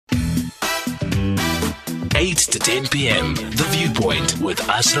8 to 10 p.m. The Viewpoint with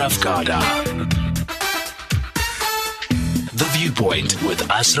Ashraf Garda. The Viewpoint with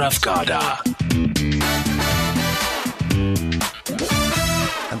Ashraf Garda.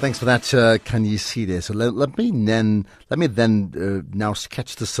 And thanks for that, can you see there? So let me then now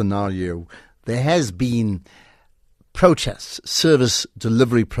sketch the scenario. There has been protests, service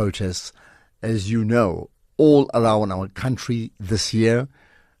delivery protests, as you know, all around our country this year.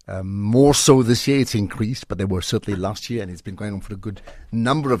 More so this year, it's increased, but they were certainly last year, and it's been going on for a good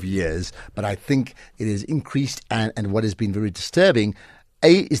number of years. But I think it is increased, and what has been very disturbing,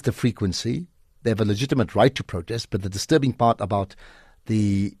 is the frequency. They have a legitimate right to protest, but the disturbing part about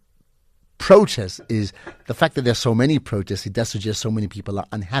the protests is the fact that there are so many protests. It does suggest so many people are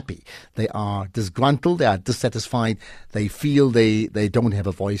unhappy. They are disgruntled, they are dissatisfied, they feel they don't have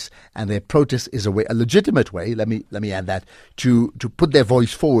a voice, and their protest is a legitimate way, let me add that, to put their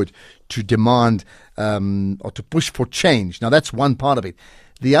voice forward, to demand or to push for change. Now that's one part of it.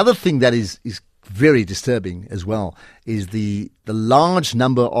 The other thing that is very disturbing as well is the large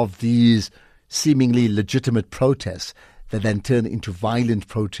number of these seemingly legitimate protests that then turn into violent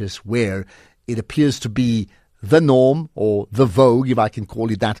protests where it appears to be the norm or the vogue, if I can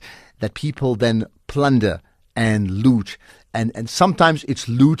call it that people then plunder and loot. And sometimes it's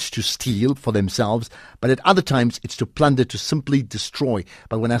loot to steal for themselves, but at other times it's to plunder, to simply destroy.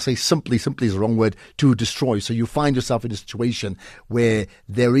 But when I say simply is the wrong word, to destroy. So you find yourself in a situation where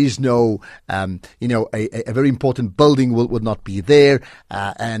there is no, a very important building will not be there,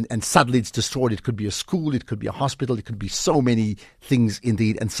 and suddenly it's destroyed. It could be a school, it could be a hospital, it could be so many things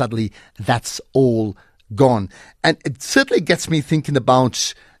indeed, and suddenly that's all gone. And it certainly gets me thinking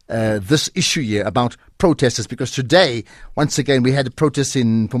about this issue here about protesters, because today, once again, we had a protest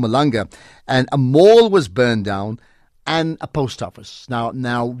in Mpumalanga, and a mall was burned down and a post office.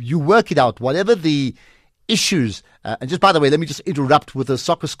 Now you work it out, whatever the issues, and just by the way, let me just interrupt with a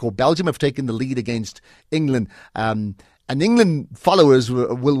soccer score. Belgium have taken the lead against England, and England followers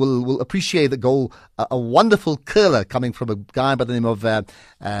will appreciate the goal, a wonderful curler coming from a guy by the name of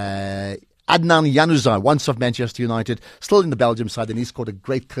Adnan Januzaj, once of Manchester United, still in the Belgium side, and he scored a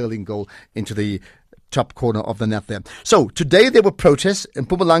great curling goal into the top corner of the net there. So today there were protests in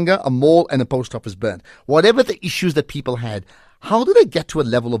Mpumalanga, a mall and a post office burned. Whatever the issues that people had, how do they get to a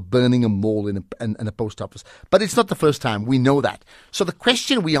level of burning a mall and a post office? But it's not the first time. We know that. So the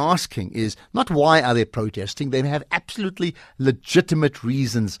question we're asking is not why are they protesting? They have absolutely legitimate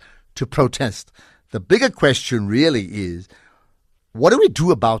reasons to protest. The bigger question really is, what do we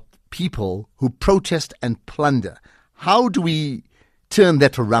do about people who protest and plunder? How do we turn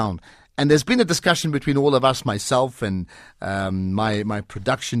that around? And there's been a discussion between all of us, myself and my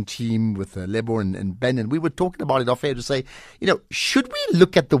production team with Lebo and Ben, and we were talking about it off air to say, should we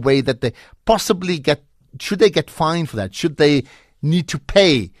look at the way that they possibly should they get fined for that? Should they need to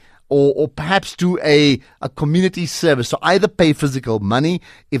pay? Or perhaps do a community service. So either pay physical money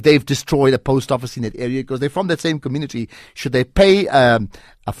if they've destroyed a post office in that area, because they're from that same community. Should they pay a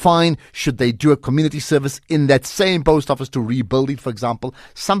fine? Should they do a community service in that same post office to rebuild it, for example?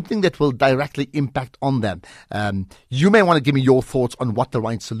 Something that will directly impact on them. You may want to give me your thoughts on what the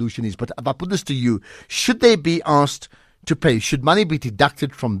right solution is, but if I put this to you, should they be asked to pay? Should money be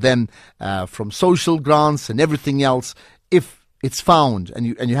deducted from them, from social grants and everything else, if it's found, and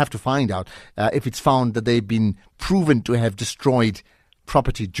you have to find out if it's found that they've been proven to have destroyed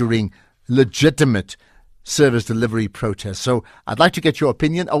property during legitimate service delivery protests? So I'd like to get your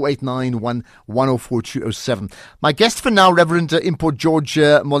opinion, 0891 104 207. My guest for now, Reverend Import George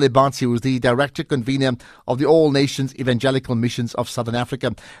Molebatsi, who is the Director Convener of the All Nations Evangelical Missions of Southern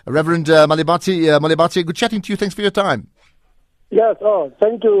Africa. Reverend Molebatsi, good chatting to you. Thanks for your time. Yes,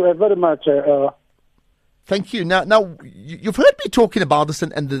 thank you very much. Thank you. Now, you've heard me talking about this,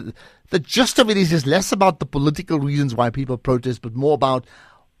 and the gist of it is less about the political reasons why people protest, but more about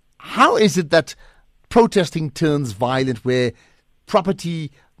how is it that protesting turns violent, where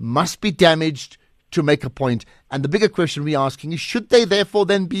property must be damaged to make a point. And the bigger question we're asking is, should they therefore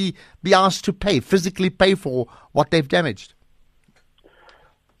then be asked to physically pay for what they've damaged?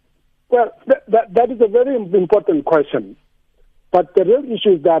 Well, that is a very important question. But the real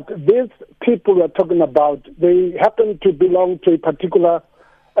issue is that these people we're talking about, they happen to belong to a particular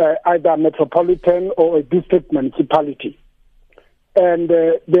either metropolitan or a district municipality. And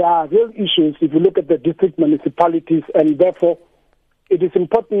there are real issues if you look at the district municipalities, and therefore it is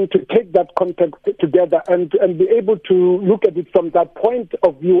important to take that context together and be able to look at it from that point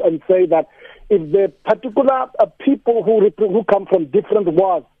of view and say that if the particular people who come from different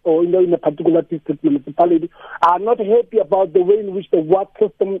wards or in a particular district municipality are not happy about the way in which the ward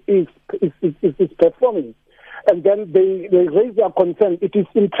system is performing, and then they raise their concern, it is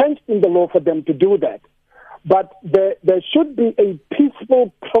entrenched in the law for them to do that. But there should be a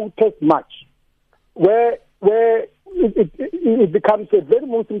peaceful protest march where it becomes a very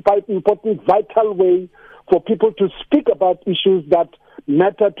most important, vital way for people to speak about issues that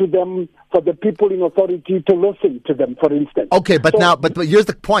matter to them, for the people in authority to listen to them, for instance. Okay, but here's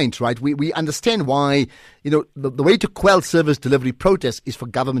the point, right? We understand why, the way to quell service delivery protests is for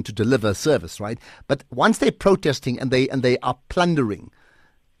government to deliver service, right? But once they're protesting and they are plundering,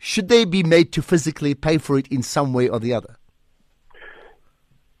 should they be made to physically pay for it in some way or the other?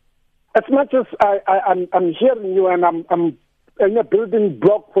 As much as I'm hearing you and I'm in a building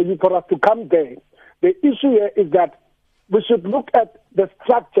block for us to come there, the issue here is that we should look at the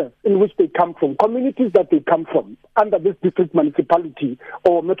structures in which they come from, communities that they come from under this district municipality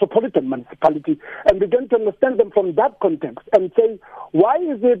or metropolitan municipality, and begin to understand them from that context and say, why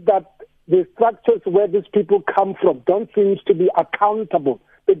is it that the structures where these people come from don't seem to be accountable?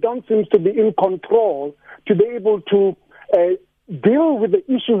 They don't seem to be in control to be able to deal with the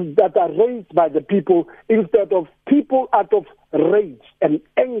issues that are raised by the people, instead of people out of rage and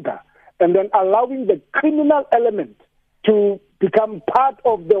anger, and then allowing the criminal element to become part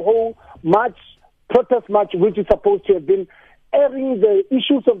of the whole protest march, which is supposed to have been airing the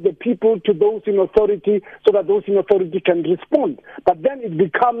issues of the people to those in authority so that those in authority can respond. But then it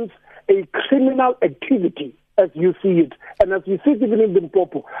becomes a criminal activity as you see it, and as you see it even in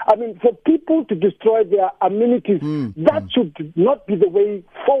Limpopo. I mean, for people to destroy their amenities, that should not be the way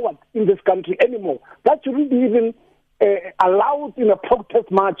forward in this country anymore. That shouldn't be even allowed in a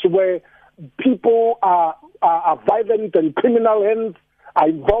protest march where people are violent and criminal ends are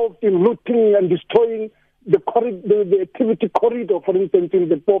involved in looting and destroying the activity corridor, for instance, in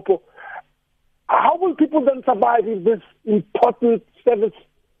the Limpopo. How will people then survive if this important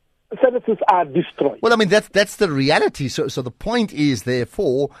services are destroyed? Well, I mean, that's the reality. So the point is,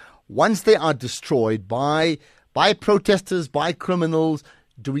 therefore, once they are destroyed by protesters, by criminals,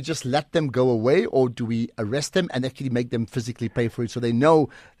 do we just let them go away, or do we arrest them and actually make them physically pay for it so they know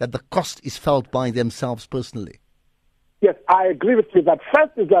that the cost is felt by themselves personally? Yes, I agree with you. That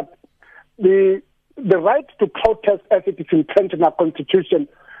first is that the right to protest, as it is entrenched in our Constitution,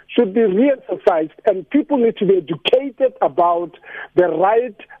 should be re-emphasized, and people need to be educated about the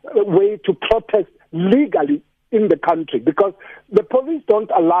right way to protest legally in the country, because the police don't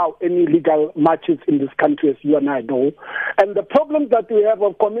allow any legal marches in this country, as you and I know. And the problem that we have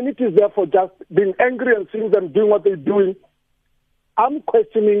of communities, therefore, just being angry and seeing them doing what they're doing, I'm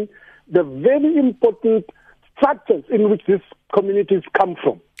questioning the very important structures in which these communities come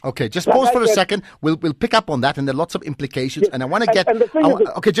from. Okay, just pause for a second. We'll pick up on that, and there are lots of implications. Yes. And I want to get...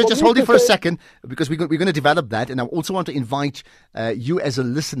 just hold it for a second, because we're going to develop that. And I also want to invite you as a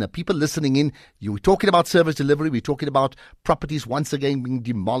listener, people listening in. You were talking about service delivery. We're talking about properties once again being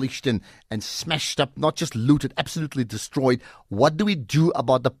demolished and smashed up, not just looted, absolutely destroyed. What do we do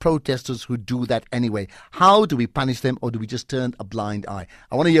about the protesters who do that anyway? How do we punish them, or do we just turn a blind eye?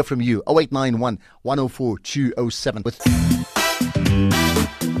 I want to hear from you. 0891 104 207.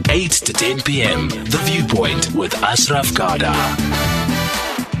 8 to 10 p.m. The Viewpoint with Ashraf Garda.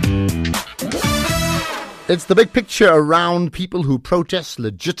 It's the big picture around people who protest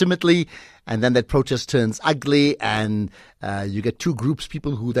legitimately, and then that protest turns ugly, and you get two groups,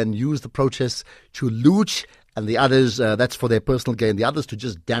 people who then use the protests to loot, and the others, that's for their personal gain, the others to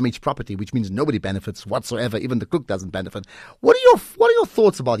just damage property, which means nobody benefits whatsoever, even the cook doesn't benefit. What are your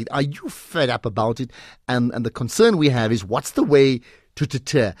thoughts about it? Are you fed up about it? And the concern we have is, what's the way to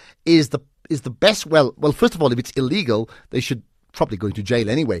deter? Is the best, well, first of all, if it's illegal, they should probably go into jail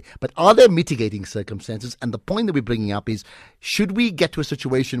anyway. But are there mitigating circumstances? And the point that we're bringing up is, should we get to a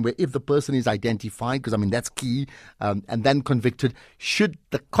situation where if the person is identified, because I mean that's key, and then convicted, should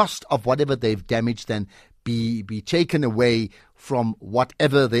the cost of whatever they've damaged then be taken away from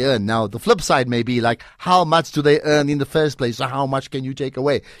whatever they earn? Now, the flip side may be like, how much do they earn in the first place? So how much can you take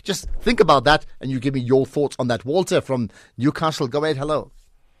away? Just think about that, and you give me your thoughts on that. Walter from Newcastle, go ahead. Hello.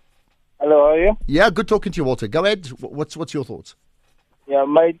 Hello, how are you? Yeah, good talking to you, Walter. Go ahead. What's your thoughts? Yeah,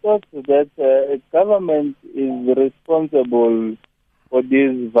 my thoughts is that government is responsible for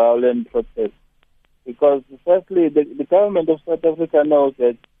these violent protests. Because firstly, the government of South Africa knows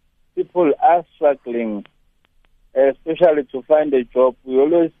that people are struggling, especially to find a job. We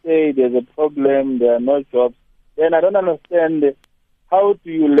always say there's a problem, there are no jobs. Then I don't understand, how do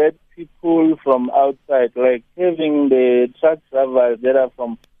you let people from outside, like having the truck drivers that are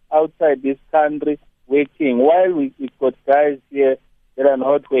from outside this country working, while we've got guys here that are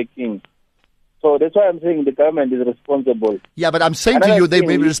not working? So that's why I'm saying the government is responsible. Yeah, but I'm saying to you, they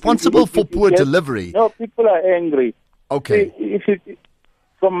may be responsible for poor delivery. No, people are angry. Okay. See,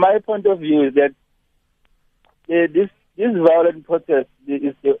 from my point of view, is that this violent protest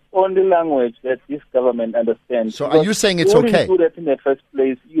is the only language that this government understands. So are you saying it's you okay? Do that in the first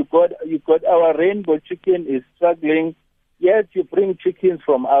place. You got our rainbow chicken is struggling. Yet you bring chickens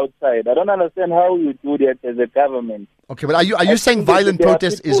from outside. I don't understand how you do that as a government. Okay, but are you saying violent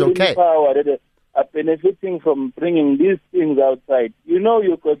protest is okay? In power that are benefiting from bringing these things outside. You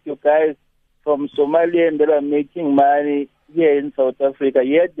got your guys from Somalia that are making money here in South Africa.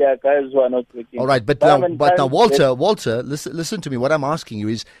 Yet there are guys who are not working. All right, but now, Walter, listen to me. What I'm asking you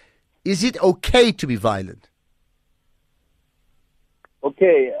is it okay to be violent?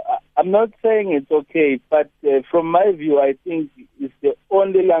 Okay, I'm not saying it's okay, but from my view, I think it's the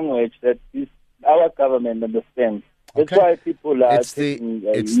only language that our government understands. That's why people are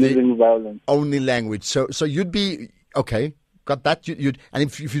using violence. Only language. So you'd be okay. Got that? And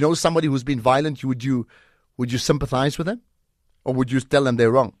if you know somebody who's been violent, would you sympathize with them, or would you tell them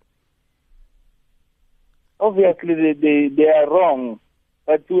they're wrong? Obviously, they are wrong,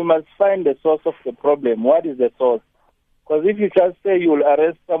 but we must find the source of the problem. What is the source? Because if you just say you will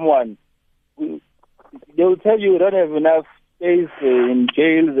arrest someone, they will tell you don't have enough space in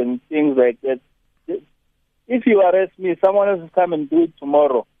jails and things like that. If you arrest me, someone else will come and do it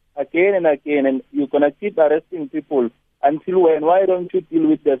tomorrow, again and again, and you're going to keep arresting people until when? Why don't you deal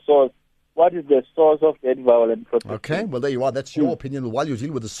with the source? What is the source of that violent protest? Okay, well, there you are. That's your opinion. While you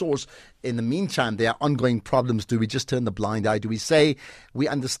deal with the source, in the meantime, there are ongoing problems. Do we just turn the blind eye? Do we say, we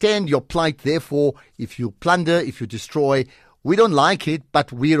understand your plight, therefore, if you plunder, if you destroy, we don't like it,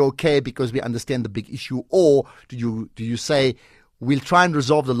 but we're okay because we understand the big issue? Or do you say, we'll try and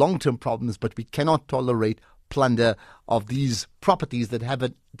resolve the long-term problems, but we cannot tolerate plunder of these properties that have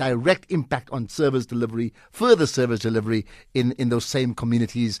a direct impact on further service delivery in those same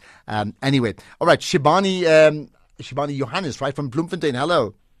communities. Anyway, all right, Shibani Johannes, right, from Bloemfontein.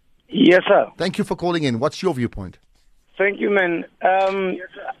 Hello. Yes, sir. Thank you for calling in. What's your viewpoint? Thank you, man.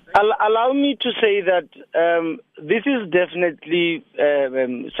 Allow me to say that this is definitely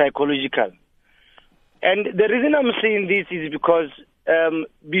psychological. And the reason I'm saying this is because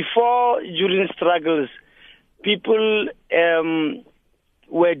before, during struggles, people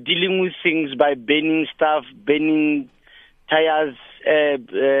were dealing with things by burning stuff, burning tires,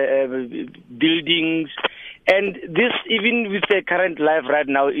 buildings. And this, even with the current life right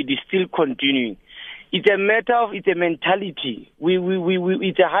now, it is still continuing. It's a mentality.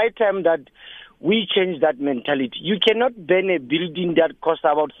 It's a high time that we change that mentality. You cannot burn a building that costs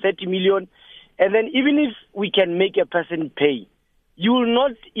about 30 million, and then even if we can make a person pay, you will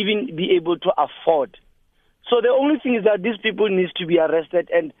not even be able to afford. So the only thing is that these people need to be arrested.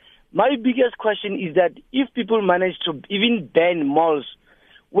 And my biggest question is that if people manage to even ban malls,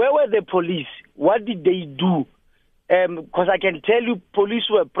 where were the police? What did they do? Because I can tell you police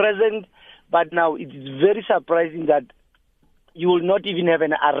were present, but now it is very surprising that you will not even have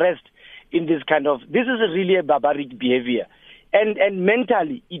an arrest in this kind of... This is really a barbaric behavior. And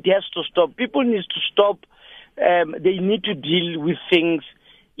mentally, it has to stop. People need to stop. They need to deal with things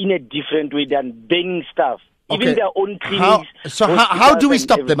in a different way than banning stuff. Okay. Even their own clinics. How do we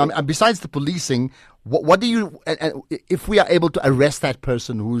stop them? And besides the policing, what do you, if we are able to arrest that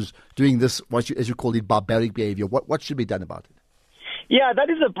person who's doing this, as you call it, barbaric behavior, what should be done about it? Yeah, that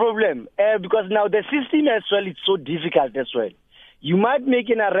is a problem because now the system as well is so difficult as well. You might make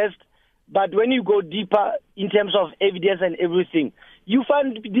an arrest, but when you go deeper in terms of evidence and everything, you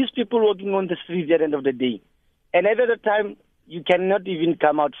find these people walking on the streets at the end of the day. And at the time, you cannot even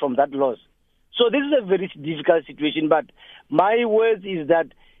come out from that loss. So this is a very difficult situation, but my words is that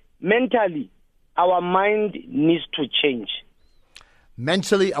mentally, our mind needs to change.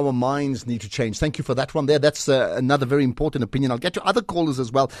 Mentally, our minds need to change. Thank you for that one there. That's another very important opinion. I'll get to other callers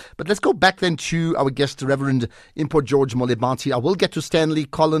as well. But let's go back then to our guest, Reverend Import George Molebati. I will get to Stanley,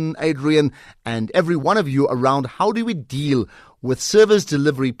 Colin, Adrian, and every one of you around. How do we deal with service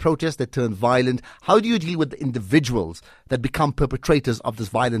delivery protests that turn violent? How do you deal with the individuals that become perpetrators of this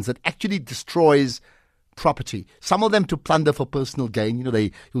violence that actually destroys property? Some of them to plunder for personal gain.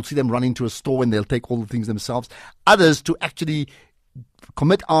 You'll see them run into a store and they'll take all the things themselves. Others to actually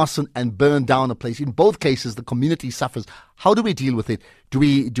commit arson and burn down a place. In both cases, the community suffers. How do we deal with it? Do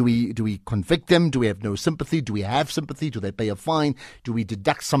we convict them? Do we have no sympathy? Do we have sympathy? Do they pay a fine? Do we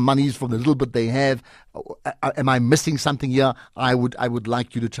deduct some monies from the little bit they have? Am I missing something here? I would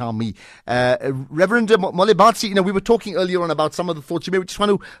like you to tell me. Reverend Molebati, we were talking earlier on about some of the thoughts. You may just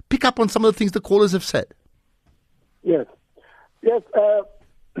want to pick up on some of the things the callers have said. Yes.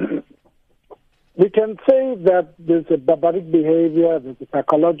 We can say that there's a barbaric behavior, there's a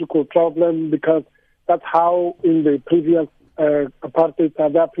psychological problem, because that's how in the previous apartheid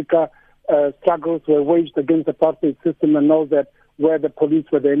South Africa struggles were waged against the apartheid system, and know that where the police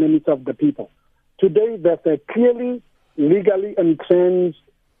were the enemies of the people. Today, there's a clearly legally entrenched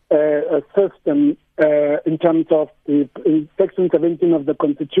system in terms of in Section 17 of the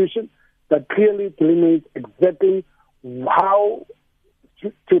Constitution that clearly delineates exactly how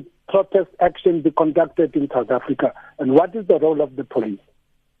to protest action be conducted in South Africa and what is the role of the police.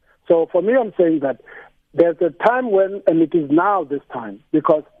 So for me, I'm saying that there's a time when, and it is now this time,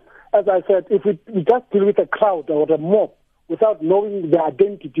 because as I said, if we just deal with a crowd or a mob without knowing their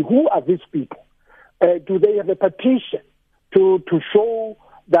identity, who are these people? Do they have a petition to show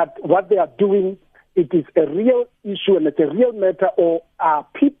that what they are doing, it is a real issue and it's a real matter, or are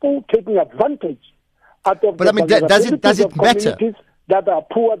people taking advantage out of but I mean, does it matter? That are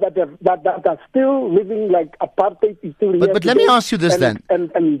poor, that are still living like apartheid is still here. But let me ask you this then.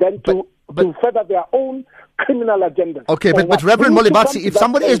 And then to further their own criminal agendas. Okay, but Reverend Molebatsi, if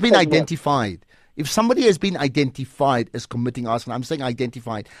somebody has been identified, as committing arson, I'm saying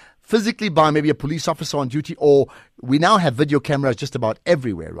identified physically by maybe a police officer on duty, or we now have video cameras just about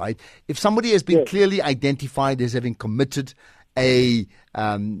everywhere, right? If somebody has been clearly identified as having committed an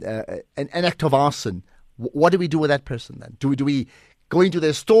act of arson, what do we do with that person then? Do we go into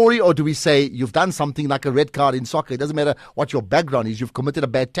their story, or do we say you've done something like a red card in soccer? It doesn't matter what your background is. You've committed a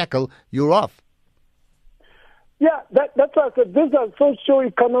bad tackle. You're off. Yeah, that's why I said these are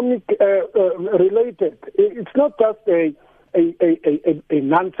socio-economic related. It's not just a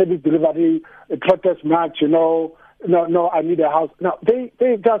non-service delivery, a protest march, No, I need a house. No, they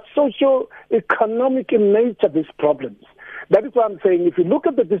are socio-economic in nature, these problems. That is why I'm saying if you look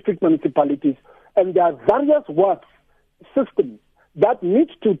at the district municipalities, and there are various works, systems, that need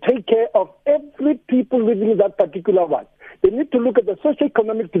to take care of every people living in that particular ward. They need to look at the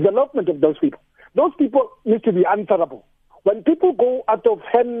socio-economic development of those people. Those people need to be answerable. When people go out of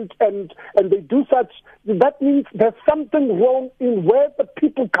hand and they do such, that means there's something wrong in where the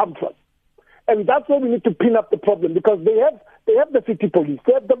people come from. And that's where we need to pin up the problem, because they have the city police,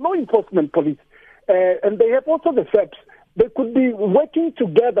 they have the law enforcement police, and they have also the SEPs. They could be working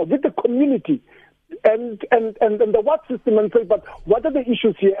together with the community and the ward system and say, but what are the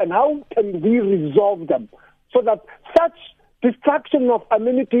issues here and how can we resolve them so that such destruction of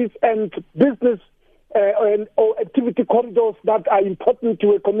amenities and business or activity corridors that are important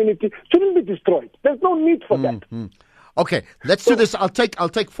to a community shouldn't be destroyed. There's no need for that. Okay, let's do this. I'll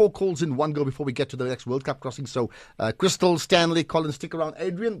take 4 calls in one go before we get to the next World Cup crossing. So, Crystal, Stanley, Colin, stick around.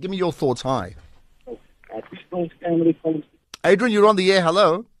 Adrian, give me your thoughts. Hi. Adrian, you're on the air.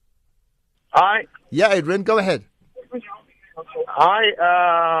 Hello. Hi. Yeah, Adrian, go ahead.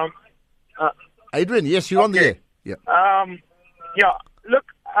 Hi. Adrian, yes, you're on the air. Yeah.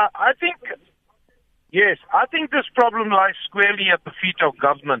 Look, I think this problem lies squarely at the feet of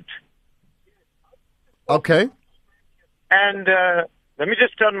government. Okay. And let me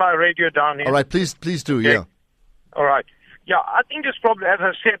just turn my radio down here. All right, please do, okay. Yeah. All right. Yeah, I think this problem, as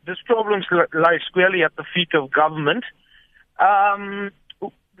I said, this problem lies squarely at the feet of government.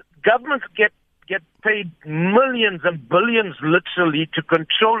 Governments get paid millions and billions, literally, to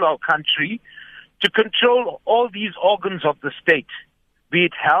control our country, to control all these organs of the state, be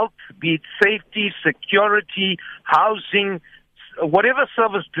it health, be it safety, security, housing, whatever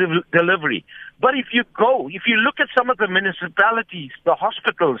service delivery. But if you look at some of the municipalities, the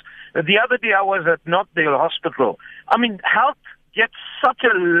hospitals, the other day I was at Northdale Hospital. I mean, health gets such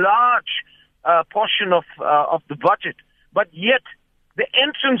a large portion of the budget, but yet the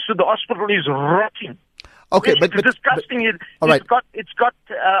entrance to the hospital is rotting. Okay, it's disgusting. It's got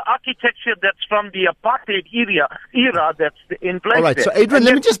architecture that's from the apartheid era that's in place. All right, there. So Adrian,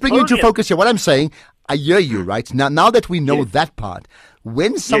 let me just bring you into focus here. What I'm saying, I hear you, right? Now that we know that part,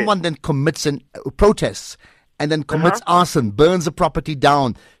 when someone then commits protests and then commits arson, burns a property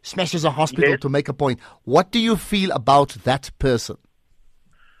down, smashes a hospital to make a point, what do you feel about that person?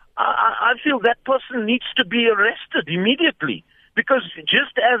 I feel that person needs to be arrested immediately, because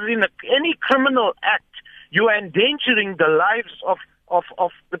just as in any criminal act, you are endangering the lives of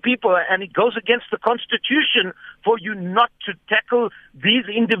the people, and it goes against the Constitution for you not to tackle these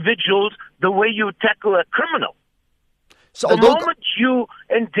individuals the way you tackle a criminal. So the moment you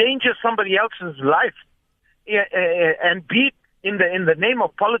endanger somebody else's life, and be it in the name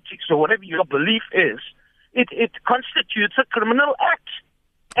of politics or whatever your belief is, it constitutes a criminal act.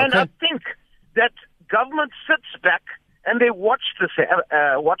 And I think that government sits back and they watch this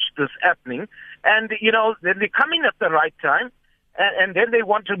happening, and then they come in at the right time, and then they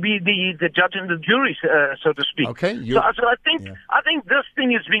want to be the judge and the jury, so to speak. Okay. So I think this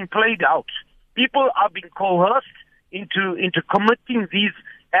thing is being played out. People are being coerced into committing these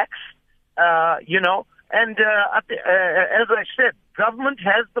acts, And as I said, government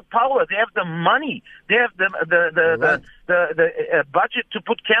has the power. They have the money. They have the budget to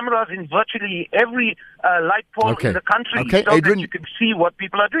put cameras in virtually every light pole in the country, so Adrian, that you can see what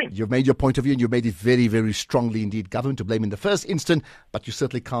people are doing. You've made your point of view, and you've made it very, very strongly indeed. Government to blame in the first instance, but you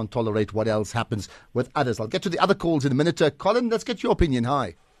certainly can't tolerate what else happens with others. I'll get to the other calls in a minute. Colin, let's get your opinion.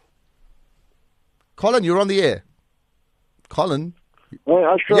 Hi. Colin, you're on the air. Colin.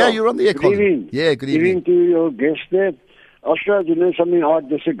 Yeah, you're on the air, Colin. Good evening. Yeah, good evening. Evening to your guest there. Ashra, you know something, I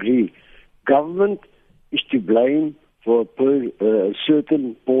disagree. Government is to blame for a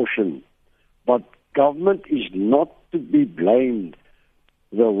certain portion, but government is not to be blamed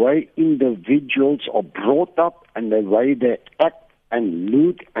the way individuals are brought up and the way they act and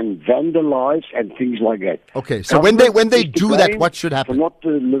loot and vandalize and things like that. Okay, so when they do that, what should happen? For not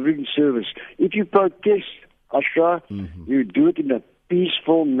delivering service. If you protest, Ashra, you do it in a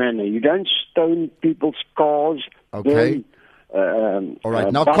peaceful manner. You don't stone people's cars. Okay. Burn, all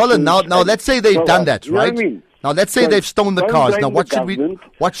right. Now, Colin, now let's say they've done that, you know right? what I mean? Now, let's say they've stolen the cars. Now, what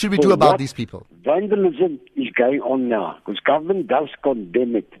should we do about these people? Vandalism is going on now, because government does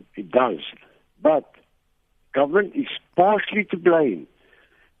condemn it. It does. But government is partially to blame.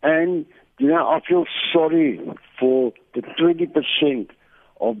 And, I feel sorry for the 20%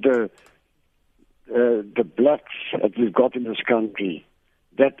 of the blacks that we've got in this country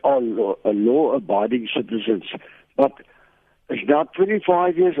that are law-abiding citizens. But it's now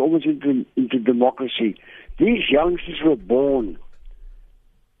 25 years almost into democracy. These youngsters were born.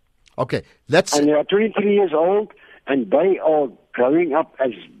 Okay, and they are 23 years old, and they are growing up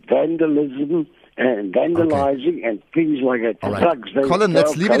as vandalism and vandalizing and things like that. All right. Thugs. Colin,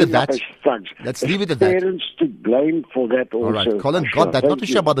 let's leave it at that. Let's leave it at that. Parents to blame for that also. All right, Colin, got that. Not too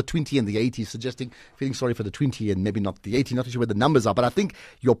sure about the 20 and the 80, feeling sorry for the 20 and maybe not the 80, not too sure where the numbers are, but I think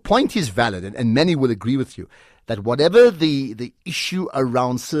your point is valid, and many will agree with you, that whatever the issue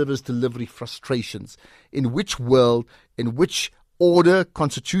around service delivery frustrations, in which world, in which order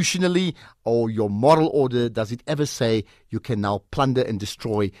constitutionally or your moral order does it ever say you can now plunder and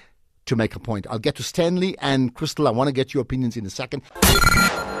destroy to make a point? I'll get to Stanley and Crystal. I want to get your opinions in a second.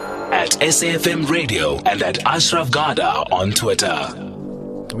 At SAFM Radio and at Ashraf Garda on Twitter.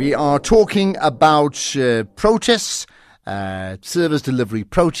 We are talking about protests, service delivery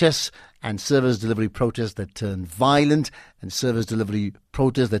protests, and service delivery protests that turn violent, and service delivery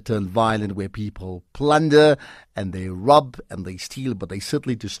protests that turn violent where people plunder and they rob and they steal, but they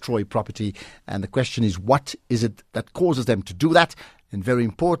certainly destroy property. And the question is, what is it that causes them to do that? And very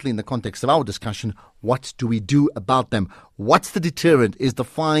importantly, in the context of our discussion, what do we do about them? What's the deterrent? Is the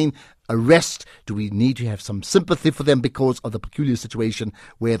fine arrest? Do we need to have some sympathy for them because of the peculiar situation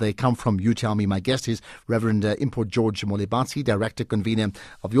where they come from? You tell me. My guest is Reverend Import George Molebasi, Director Convener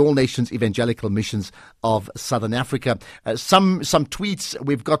of the All Nations Evangelical Missions of Southern Africa. Some tweets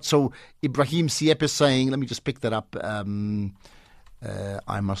we've got. So Ibrahim Siepe saying, let me just pick that up.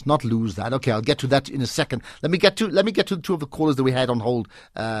 I must not lose that. Okay, I'll get to that in a second. Let me get to the two of the callers that we had on hold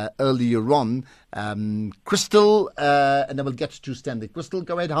earlier on. Crystal, and then we'll get to Stanley. Crystal,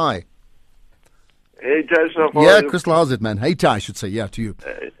 go ahead. Hi. Hey, Joshua. Yeah, Crystal, how's it, man? Hey, Ty, I should say. Yeah, to you.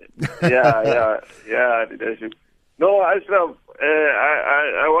 Yeah. No, Ashraf,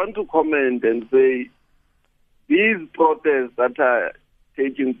 I want to comment and say these protests that are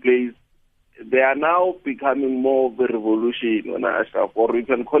taking place, they are now becoming more of a revolution, Ashraf, or you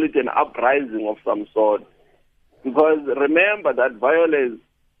can call it an uprising of some sort. Because remember that violence,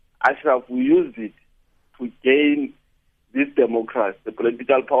 Ashraf, we used it to gain this democracy, the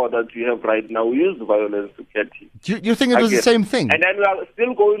political power that we have right now. We use violence to get it. Do you think it was the same thing? And then we are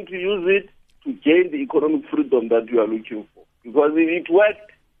still going to use it to gain the economic freedom that we are looking for. Because it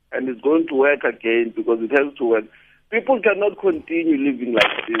worked, and it's going to work again because it has to work. People cannot continue living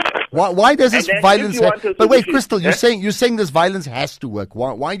like this. Why does this violence? But wait, Crystal, you're saying this violence has to work.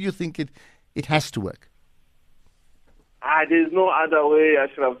 Why do you think it has to work? There's no other way,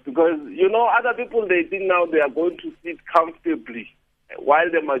 Ashraf, because other people, they think now they are going to sit comfortably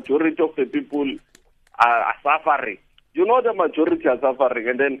while the majority of the people are suffering. The majority are suffering,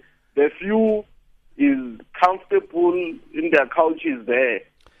 and then the few is comfortable in their couches there.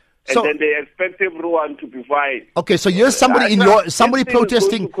 And then they expect everyone to be fine. Okay, so you're somebody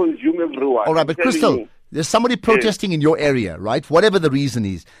protesting. To consume everyone. All right, but Crystal, there's somebody protesting in your area, right? Whatever the reason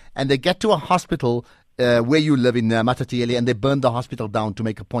is, and they get to a hospital where you live in Matatiele, and they burn the hospital down to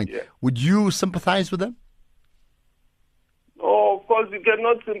make a point. Yeah. Would you sympathize with them? Oh,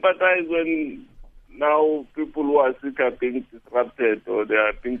 cannot sympathize when now people who are sick are being disrupted or they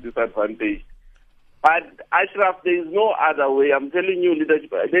are being disadvantaged. But Ashraf, there is no other way. I'm telling you,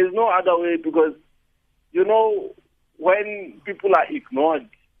 leadership, there is no other way because, when people are ignored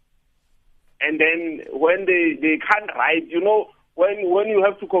and then when they can't write, when you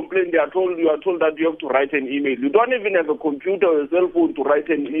have to complain, you are told that you have to write an email. You don't even have a computer or a cell phone to write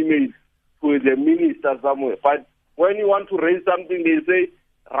an email to the minister somewhere. But when you want to raise something, they say,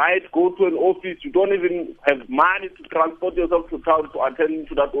 go to an office. You don't even have money to transport yourself to town to attend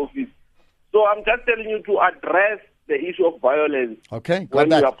to that office. So I'm just telling you to address the issue of violence. Okay, got when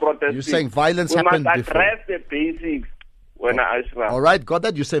that. You are protesting. You're saying violence happened before. We before. must address the basics when Ashraf. All right, got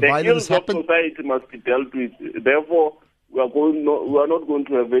that. You say violence happened. The society must be dealt with. Therefore, we are not going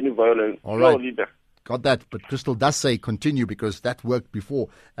to have any violence. All right. No, leader. Got that. But Crystal does say continue because that worked before.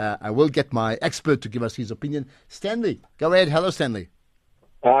 I will get my expert to give us his opinion. Stanley, go ahead. Hello, Stanley.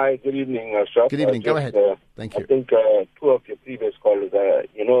 Hi, good evening, Shaf. Good evening. Go ahead. Thank you. I think two of your previous callers,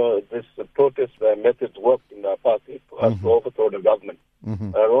 this protest methods worked in the apartheid for us to overthrow the government.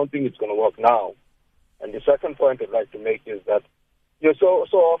 I don't think it's going to work now. And the second point I'd like to make is that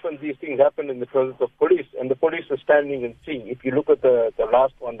so often these things happen in the presence of police, and the police are standing and seeing. If you look at the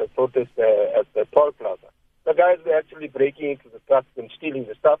last one, the protest at the toll plaza, the guys were actually breaking into the trucks and stealing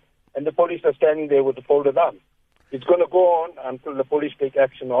the stuff, and the police are standing there with the folded arms. It's going to go on until the police take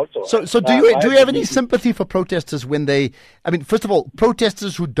action also. So do you have any sympathy for protesters when first of all,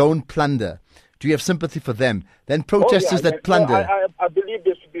 protesters who don't plunder, do you have sympathy for them? Then protesters that plunder. I believe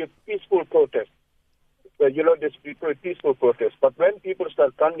there should be a peaceful protest. There should be a peaceful protest. But when people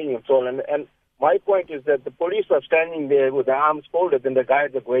start plundering and so on, and my point is that the police are standing there with their arms folded and the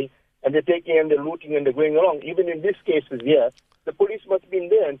guys are going, and they're taking and they're looting and they're going along. Even in these cases here, the police must have been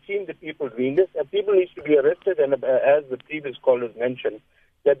there and seen the people doing this, and people need to be arrested, and as the previous callers mentioned,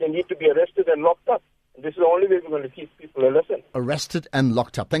 that they need to be arrested and locked up. And this is the only way we're going to teach people a lesson. Arrested and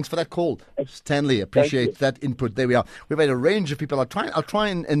locked up. Thanks for that call, Stanley. Appreciate that input. There we are. We've had a range of people. I'll try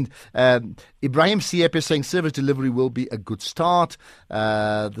and Ibrahim Siep is saying service delivery will be a good start.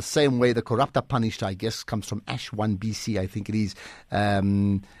 The same way the corrupt are punished, I guess, comes from Ash 1BC, I think it is.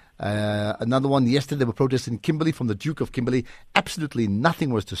 Another one, yesterday they were protesting in Kimberley from the Duke of Kimberley. Absolutely nothing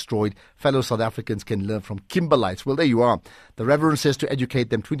was destroyed. Fellow South Africans can learn from Kimberlites. Well, there you are. The Reverend says to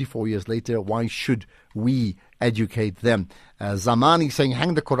educate them 24 years later. Why should we educate them? Zamani saying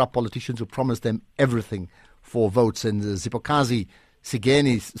hang the corrupt politicians who promise them everything for votes. And Zipokazi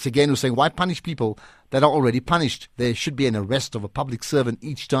Sigenu saying why punish people that are already punished? There should be an arrest of a public servant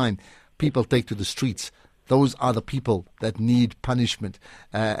each time people take to the streets. Those are the people that need punishment.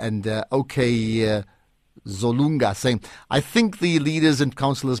 Zolunga saying, I think the leaders and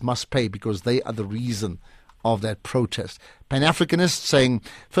councillors must pay because they are the reason of that protest. Pan-Africanist saying,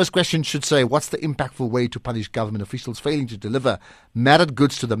 first question should say, what's the impactful way to punish government officials failing to deliver merit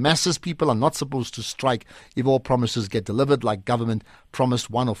goods to the masses? People are not supposed to strike if all promises get delivered, like government promised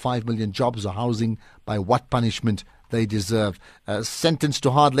 1 or 5 million jobs or housing. By what punishment they deserve? Sentenced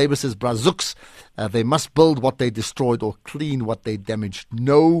to hard labor, says Brazooks. They must build what they destroyed or clean what they damaged.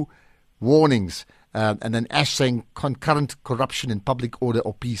 No warnings. And then Ash saying concurrent corruption in public order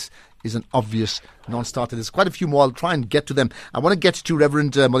or peace is an obvious non-starter. There's quite a few more. I'll try and get to them. I want to get to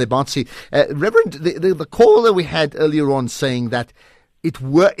Reverend Molebatsi. Reverend, the caller we had earlier on saying that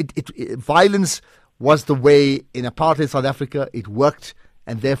violence was the way in apartheid South Africa. It worked,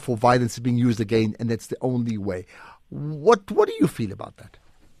 and therefore violence is being used again, and that's the only way. What do you feel about that?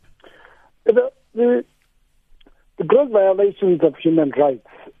 The gross violations of human rights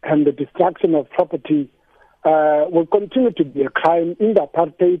and the destruction of property will continue to be a crime in the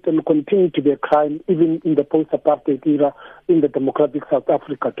apartheid and continue to be a crime even in the post-apartheid era in the democratic South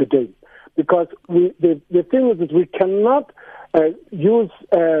Africa today. Because the thing is that we cannot use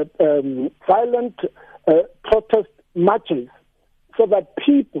violent protest marches so that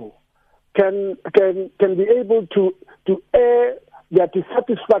people can be able to air their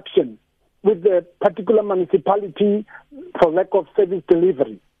dissatisfaction with the particular municipality for lack of service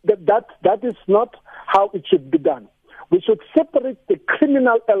delivery. That is not how it should be done. We should separate the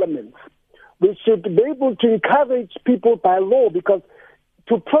criminal elements. We should be able to encourage people by law, because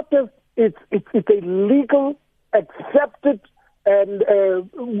to protest it's a legal, accepted and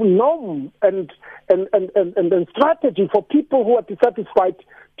norm and strategy for people who are dissatisfied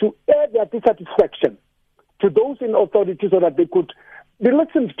to air their dissatisfaction to those in authority so that they could be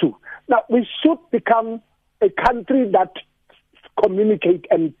listened to. Now, we should become a country that communicate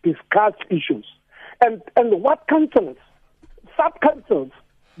and discuss issues. And what councillors, sub-councils,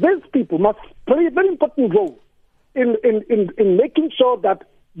 these people must play a very important role in making sure that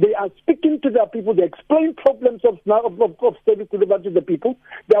they are speaking to their people, they explain problems of service delivery to the people.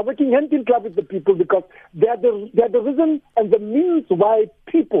 They are working hand in glove with the people because they are the reason and the means why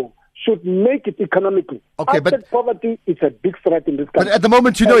people should make it economically. Okay, but poverty is a big threat in this country. But at the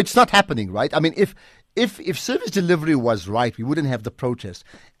moment, it's not happening, right? I mean, if service delivery was right, we wouldn't have the protests.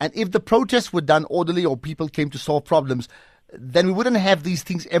 And if the protests were done orderly or people came to solve problems, then we wouldn't have these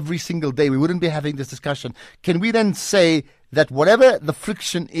things every single day. We wouldn't be having this discussion. Can we then say that whatever the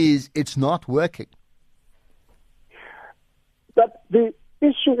friction is, it's not working? But the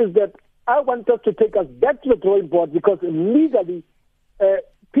issue is that I want us to take us back to the drawing board because legally,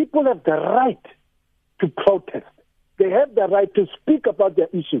 people have the right to protest. They have the right to speak about their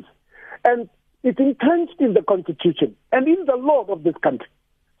issues. And it's entrenched in the Constitution and in the law of this country.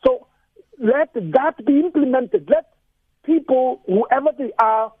 So let that be implemented. Let people, whoever they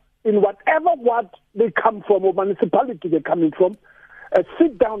are, in whatever ward they come from or municipality they're coming from,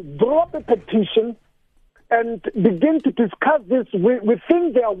 sit down, draw up a petition, and begin to discuss this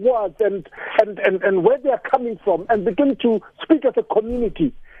within their wards and where they are coming from, and begin to speak as a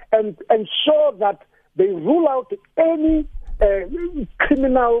community and ensure that they rule out any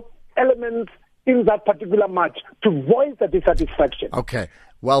criminal elements in that particular march to voice the dissatisfaction. Okay.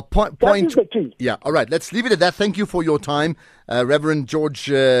 Well, point. That is the key. Yeah. All right. Let's leave it at that. Thank you for your time, Reverend George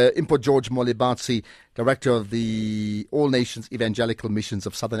Molebatsi, Director of the All Nations Evangelical Missions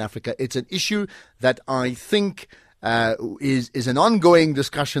of Southern Africa. It's an issue that I think is an ongoing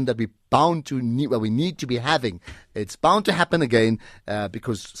discussion that we need to be having. It's bound to happen again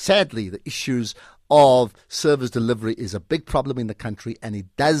because sadly the issues of service delivery is a big problem in the country, and it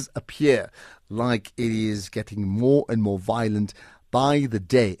does appear like it is getting more and more violent by the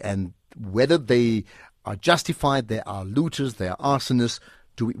day. And whether they are justified, they are looters, they are arsonists,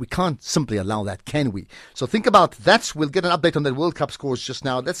 we can't simply allow that, can we? So think about that. We'll get an update on the World Cup scores just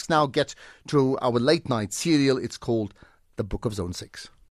now. Let's now get to our late night serial. It's called The Book of Zone 6.